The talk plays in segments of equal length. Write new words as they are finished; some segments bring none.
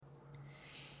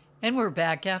And we're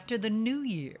back after the new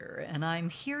year, and I'm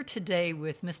here today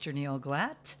with Mr. Neil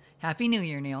Glatt. Happy New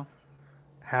Year, Neil.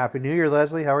 Happy New Year,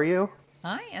 Leslie. How are you?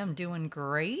 I am doing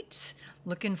great.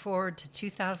 Looking forward to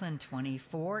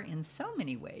 2024 in so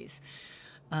many ways.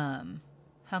 How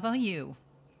about you?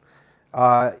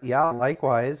 Yeah,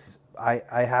 likewise. I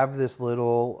have this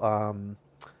little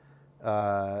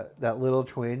that little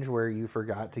twinge where you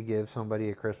forgot to give somebody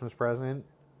a Christmas present,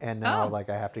 and now Oh,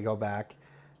 like I have to go back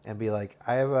and be like,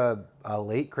 I have a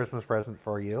late Christmas present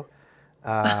for you.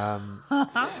 Um,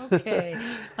 okay.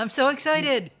 I'm so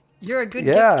excited. You're a good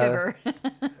gift yeah. giver.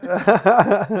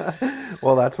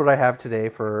 Well, that's what I have today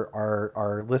for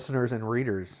our listeners and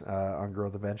readers on Grow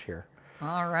the Bench here.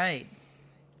 All right.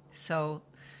 So,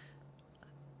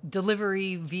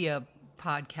 delivery via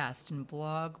podcast and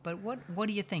blog, but what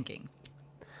are you thinking?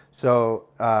 So,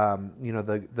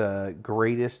 the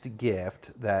greatest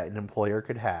gift that an employer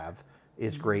could have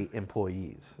is great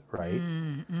employees, right?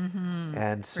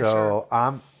 And For sure.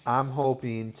 so I'm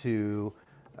hoping to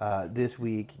this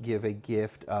week give a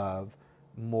gift of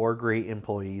more great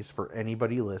employees for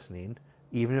anybody listening,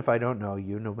 even if I don't know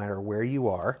you, no matter where you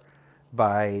are,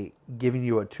 by giving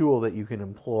you a tool that you can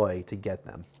employ to get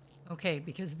them. Okay,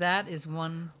 because that is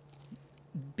one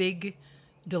big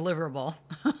deliverable.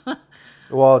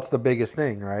 Well, it's the biggest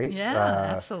thing, right? Yeah,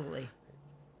 absolutely.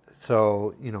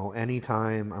 So,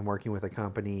 anytime I'm working with a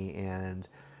company and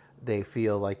they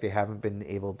feel like they haven't been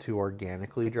able to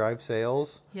organically drive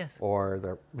sales, Yes. or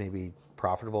they're maybe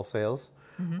profitable sales,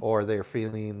 or they're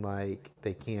feeling like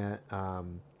they can't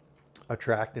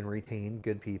attract and retain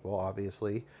good people,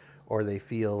 obviously, or they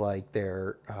feel like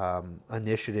their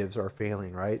initiatives are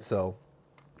failing, right? So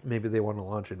maybe they want to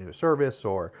launch a new service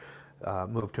or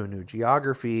move to a new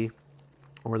geography,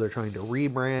 or they're trying to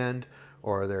rebrand,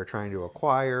 or they're trying to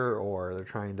acquire, or they're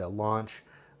trying to launch,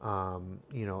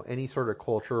 any sort of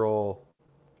cultural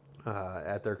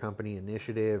at their company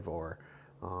initiative, or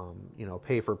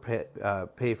pay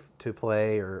to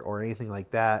play, or anything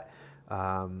like that.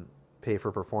 Pay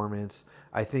for performance.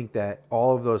 I think that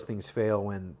all of those things fail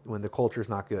when the culture's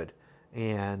not good,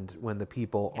 and when the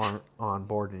people Yeah. aren't on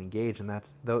board and engaged, and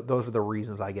those are the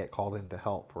reasons I get called in to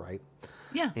help, right?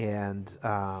 Yeah. And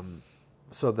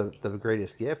so the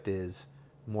greatest gift is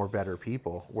more better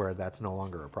people, where that's no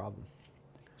longer a problem.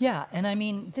 Yeah. And I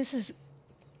mean,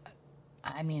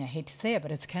 I hate to say it,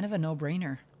 but it's kind of a no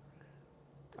brainer.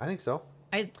 I think so.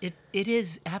 It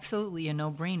is absolutely a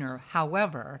no brainer.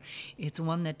 However, it's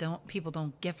one that people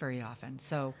don't get very often.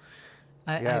 So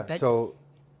I Yeah. bet So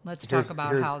let's talk here's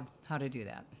about here's how to do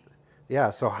that. yeah.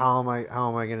 So how am I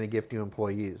going to gift you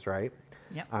employees, right?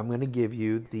 Yep. I'm going to give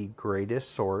you the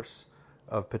greatest source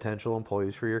of potential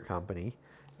employees for your company,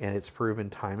 and it's proven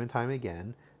time and time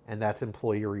again, and that's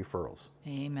employee referrals.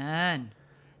 Amen.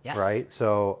 Yes. Right?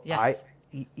 So Yes.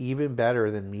 even better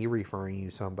than me referring you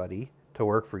somebody to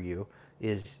work for you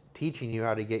is teaching you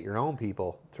how to get your own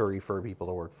people to refer people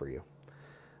to work for you.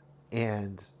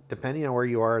 And depending on where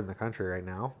you are in the country right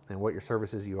now and what your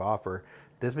services you offer,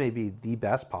 this may be the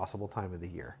best possible time of the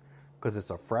year, because it's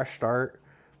a fresh start.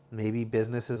 Maybe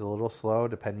business is a little slow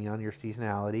depending on your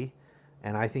seasonality.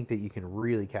 And I think that you can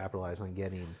really capitalize on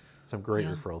getting some great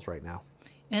Yeah. referrals right now.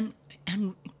 And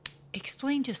and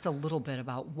explain just a little bit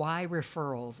about why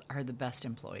referrals are the best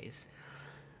employees.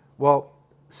 Well,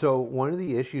 so one of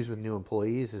the issues with new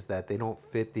employees is that they don't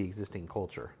fit the existing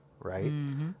culture, right?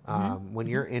 When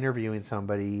you're interviewing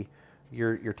somebody,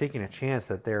 you're taking a chance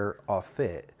that they're a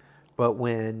fit. But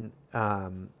when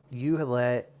you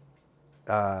let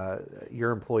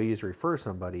your employees refer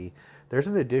somebody, there's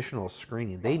an additional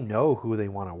screening. They know who they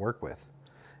want to work with,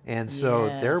 and so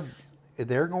Yes.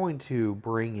 they're going to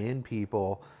bring in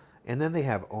people, and then they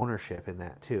have ownership in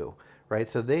that too, right?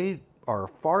 So they are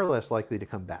far less likely to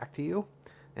come back to you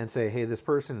and say, "Hey, this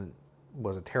person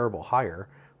was a terrible hire,"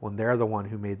 when they're the one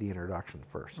who made the introduction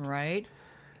first. Right?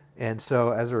 And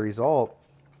so as a result,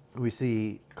 we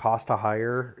see cost to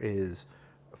hire is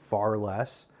far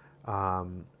less.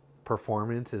 Um,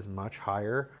 Performance is much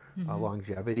higher.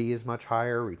 Longevity is much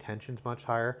higher. Retention is much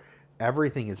higher.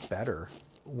 Everything is better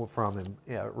from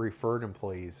referred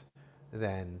employees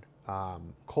than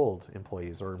cold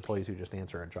employees, or employees who just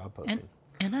answer a job And posting.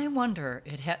 and I wonder,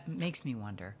 makes me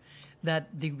wonder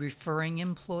that the referring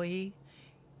employee,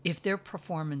 if their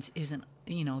performance isn't,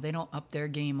 they don't up their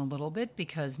game a little bit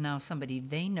because now somebody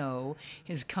they know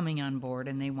is coming on board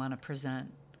and they want to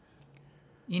present,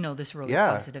 this really Yeah,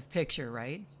 positive picture,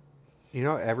 right?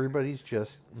 everybody's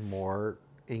just more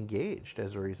engaged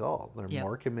as a result. They're Yep.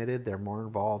 more committed, they're more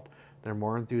involved, they're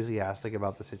more enthusiastic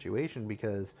about the situation,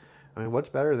 because, I mean, what's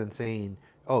better than saying,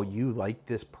 "Oh, you like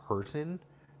this person?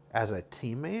 as a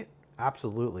teammate,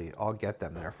 absolutely, I'll get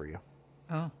them there for you.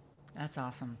 Oh, that's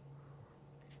awesome.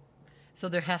 So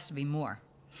there has to be more.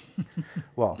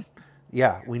 Well,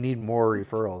 yeah, we need more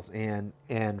referrals,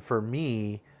 and for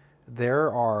me,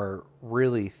 there are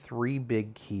really three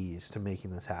big keys to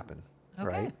making this happen, Okay.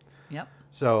 right? Yep.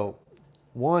 So,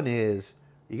 one is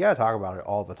you got to talk about it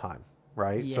all the time,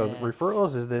 right? So, Yes.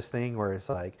 referrals is this thing where it's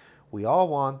like we all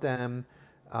want them.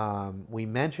 We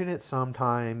mention it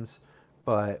sometimes,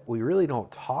 but we really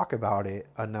don't talk about it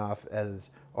enough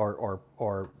or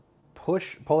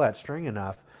pull that string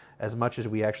enough as much as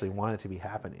we actually want it to be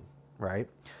happening, right?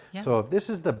 Yeah. So, if this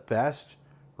is the best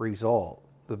result,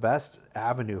 the best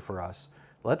avenue for us,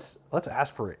 let's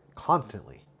ask for it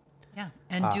constantly. Yeah.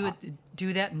 And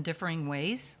do that in differing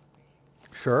ways.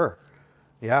 Sure.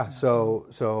 Yeah. So,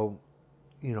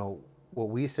 what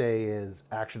we say is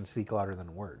actions speak louder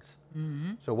than words.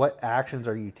 Mm-hmm. So, what actions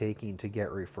are you taking to get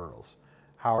referrals?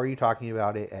 How are you talking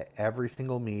about it at every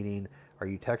single meeting? Are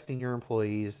you texting your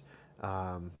employees?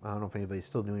 I don't know if anybody's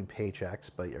still doing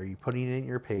paychecks, but are you putting it in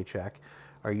your paycheck?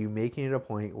 Are you making it a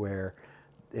point where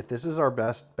if this is our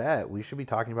best bet, we should be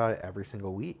talking about it every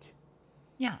single week?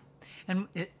 Yeah. And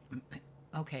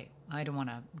okay, I don't want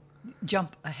to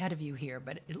jump ahead of you here,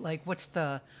 but like, what's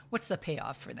the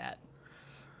payoff for that?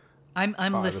 I'm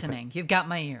listening. You've got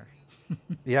my ear.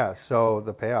 Yeah. So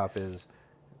the payoff is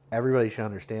everybody should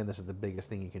understand this is the biggest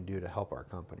thing you can do to help our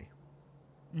company.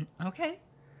 Okay.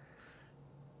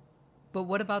 But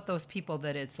what about those people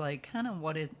that it's like kind of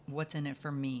what's in it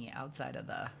for me outside of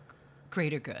the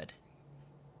greater good?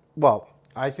 Well,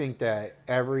 I think that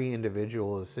every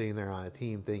individual is sitting there on a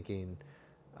team thinking,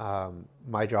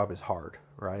 my job is hard,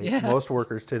 right? Yeah. Most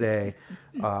workers today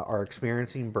are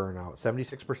experiencing burnout.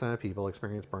 76% of people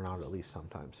experience burnout at least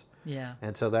sometimes. Yeah.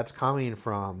 And so that's coming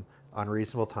from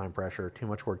unreasonable time pressure, too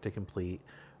much work to complete,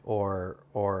 or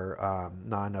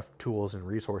not enough tools and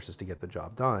resources to get the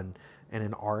job done. And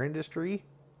in our industry,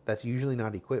 that's usually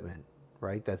not equipment,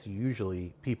 right? That's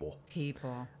usually people.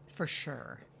 People, for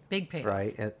sure. Big payoff.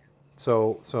 Right. And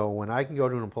so when I can go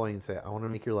to an employee and say, I want to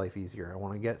make your life easier, I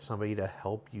want to get somebody to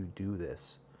help you do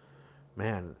this,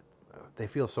 man, they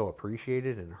feel so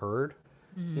appreciated and heard.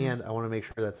 Mm-hmm. And I want to make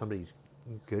sure that somebody's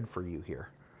good for you here.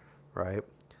 Right.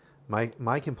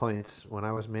 My complaints when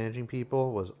I was managing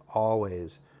people was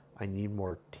always, I need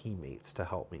more teammates to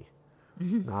help me.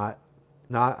 Mm-hmm. Not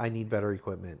I need better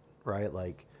equipment, right?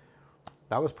 Like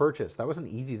that was purchased. That was an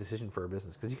easy decision for a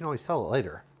business because you can always sell it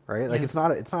later, right? Like it's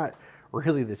not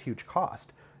really this huge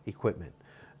cost equipment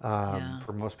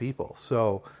for most people.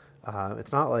 So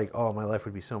it's not like, oh, my life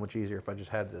would be so much easier if I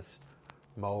just had this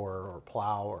mower or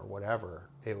plow or whatever.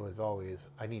 It was always,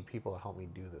 I need people to help me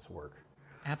do this work.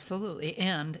 Absolutely.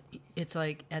 And it's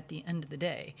like at the end of the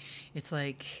day, it's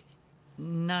like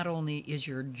not only is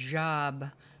your job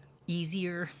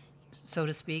easier, so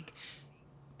to speak,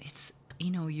 it's,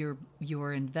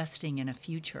 you're investing in a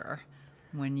future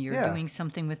when you're doing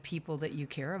something with people that you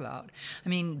care about. I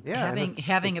mean,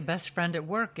 having a best friend at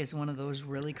work is one of those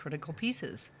really critical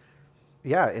pieces.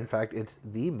 Yeah, in fact, it's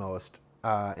the most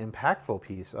impactful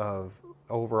piece of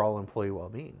overall employee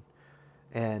well-being.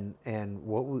 And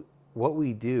what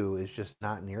we do is just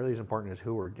not nearly as important as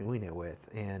who we're doing it with.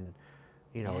 And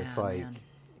it's like, man.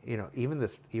 Even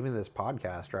this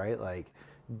podcast, right? Like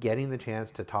getting the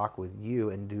chance to talk with you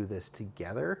and do this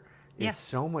together is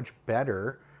so much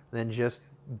better than just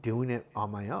doing it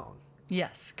on my own.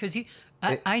 Yes, because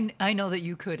I know that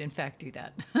you could, in fact, do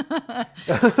that.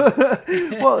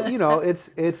 Well,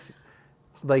 it's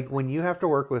like when you have to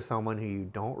work with someone who you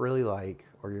don't really like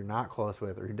or you're not close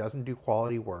with or who doesn't do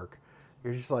quality work,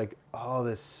 you're just like, oh,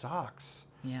 this sucks.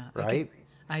 Yeah. Right?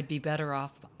 I'd be better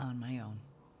off on my own.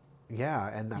 Yeah,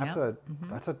 and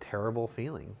that's a terrible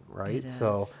feeling, right? It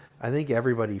So is. I think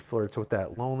everybody flirts with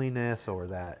that loneliness or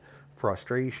that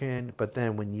frustration, but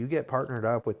then when you get partnered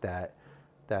up with that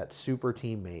super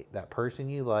teammate, that person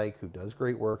you like who does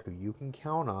great work, who you can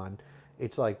count on,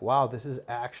 it's like, wow, this is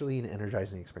actually an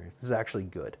energizing experience. This is actually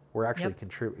good. We're actually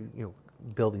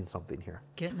building something here.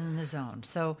 Getting in the zone.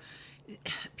 So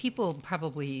people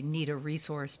probably need a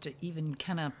resource to even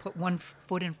kind of put one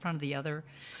foot in front of the other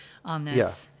on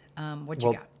this. What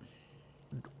you got?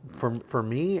 For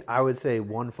me, I would say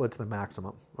 1 foot's the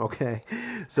maximum. Okay,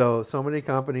 so many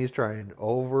companies try and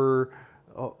overbuild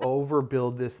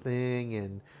this thing,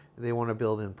 and they want to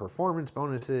build in performance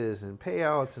bonuses and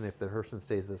payouts, and if the person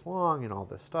stays this long and all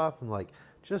this stuff, and like,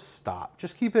 just stop.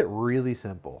 Just keep it really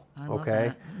simple. I love okay,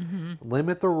 that. Mm-hmm.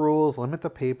 Limit the rules, limit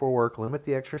the paperwork, limit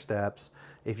the extra steps.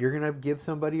 If you're gonna give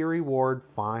somebody a reward,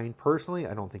 fine. Personally,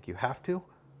 I don't think you have to.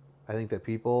 I think that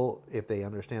people, if they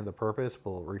understand the purpose,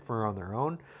 will refer on their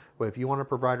own. But if you want to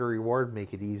provide a reward,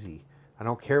 make it easy. I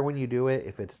don't care when you do it,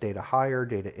 if it's data hire,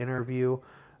 data interview,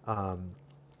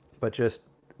 but just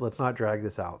let's not drag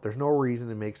this out. There's no reason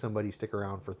to make somebody stick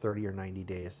around for 30 or 90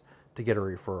 days to get a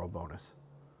referral bonus.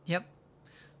 Yep.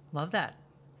 Love that.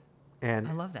 And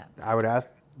I love that. I would ask,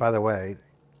 by the way,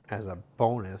 as a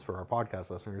bonus for our podcast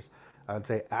listeners, I would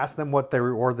say ask them what the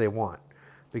reward they want,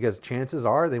 because chances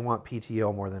are they want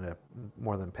PTO more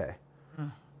than pay.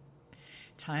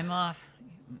 Time off.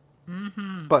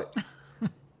 Mm-hmm. But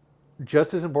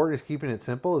just as important as keeping it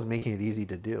simple is making it easy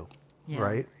to do,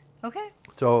 right? Okay.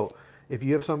 So if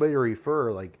you have somebody to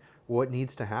refer, like, what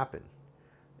needs to happen?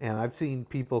 And I've seen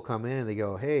people come in and they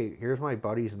go, hey, here's my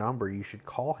buddy's number. You should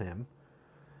call him.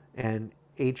 And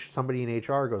somebody in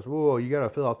HR goes, whoa, you got to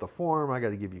fill out the form. I got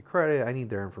to give you credit. I need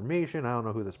their information. I don't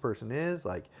know who this person is.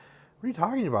 Like, what are you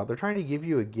talking about? They're trying to give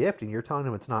you a gift and you're telling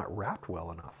them it's not wrapped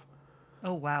well enough.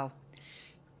 Oh, wow.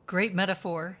 Great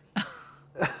metaphor.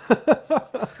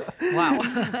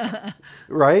 Wow.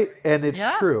 Right? And it's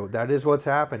true. That is what's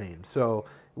happening. So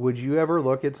would you ever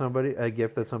look at a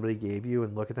gift that somebody gave you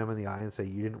and look at them in the eye and say,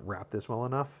 you didn't wrap this well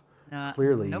enough?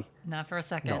 Clearly. Nope, not for a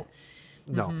second.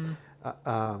 No.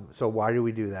 Mm-hmm. So why do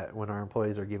we do that when our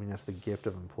employees are giving us the gift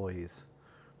of employees?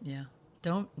 Yeah.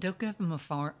 Don't give them a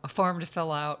form to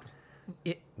fill out.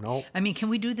 Nope. I mean, can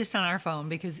we do this on our phone?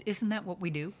 Because isn't that what we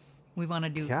do? We want to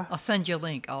do. Yeah. I'll send you a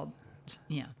link.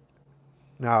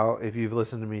 Now, if you've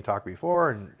listened to me talk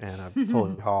before and I've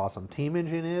told you how awesome Team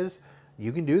Engine is,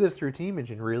 you can do this through Team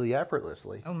Engine really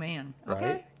effortlessly. Oh, man. Right?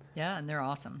 Okay. Yeah, and they're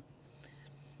awesome.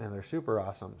 And they're super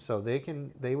awesome. So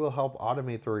they will help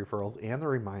automate the referrals and the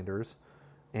reminders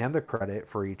and the credit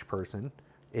for each person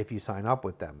if you sign up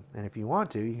with them. And if you want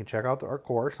to, you can check out our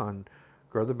course on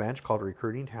Grow the Bench called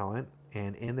Recruiting Talent.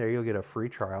 And in there, you'll get a free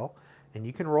trial. And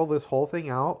you can roll this whole thing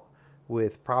out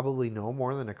with probably no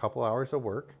more than a couple hours of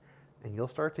work. And you'll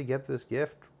start to get this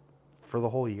gift for the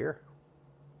whole year.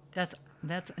 That's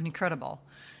incredible.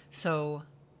 So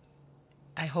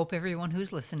I hope everyone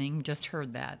who's listening just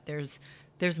heard that.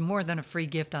 There's more than a free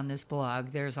gift on this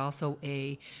blog. There's also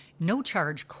a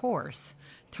no-charge course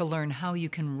to learn how you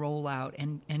can roll out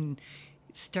and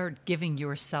start giving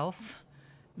yourself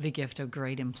the gift of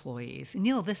great employees.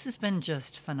 Neil, this has been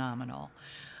just phenomenal.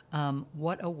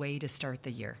 What a way to start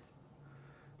the year.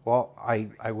 Well,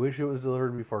 I wish it was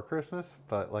delivered before Christmas,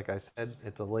 but like I said,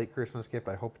 it's a late Christmas gift.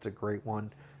 I hope it's a great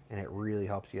one, and it really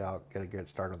helps you out, get a good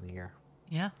start on the year.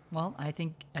 Yeah, well, I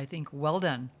think well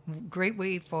done. Great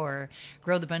way for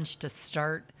Grow the Bench to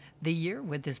start the year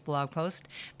with this blog post.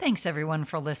 Thanks, everyone,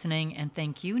 for listening, and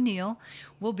thank you, Neil.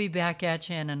 We'll be back at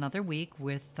you in another week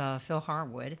with Phil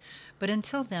Harwood. But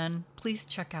until then, please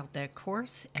check out that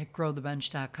course at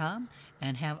growthebench.com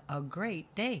and have a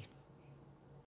great day.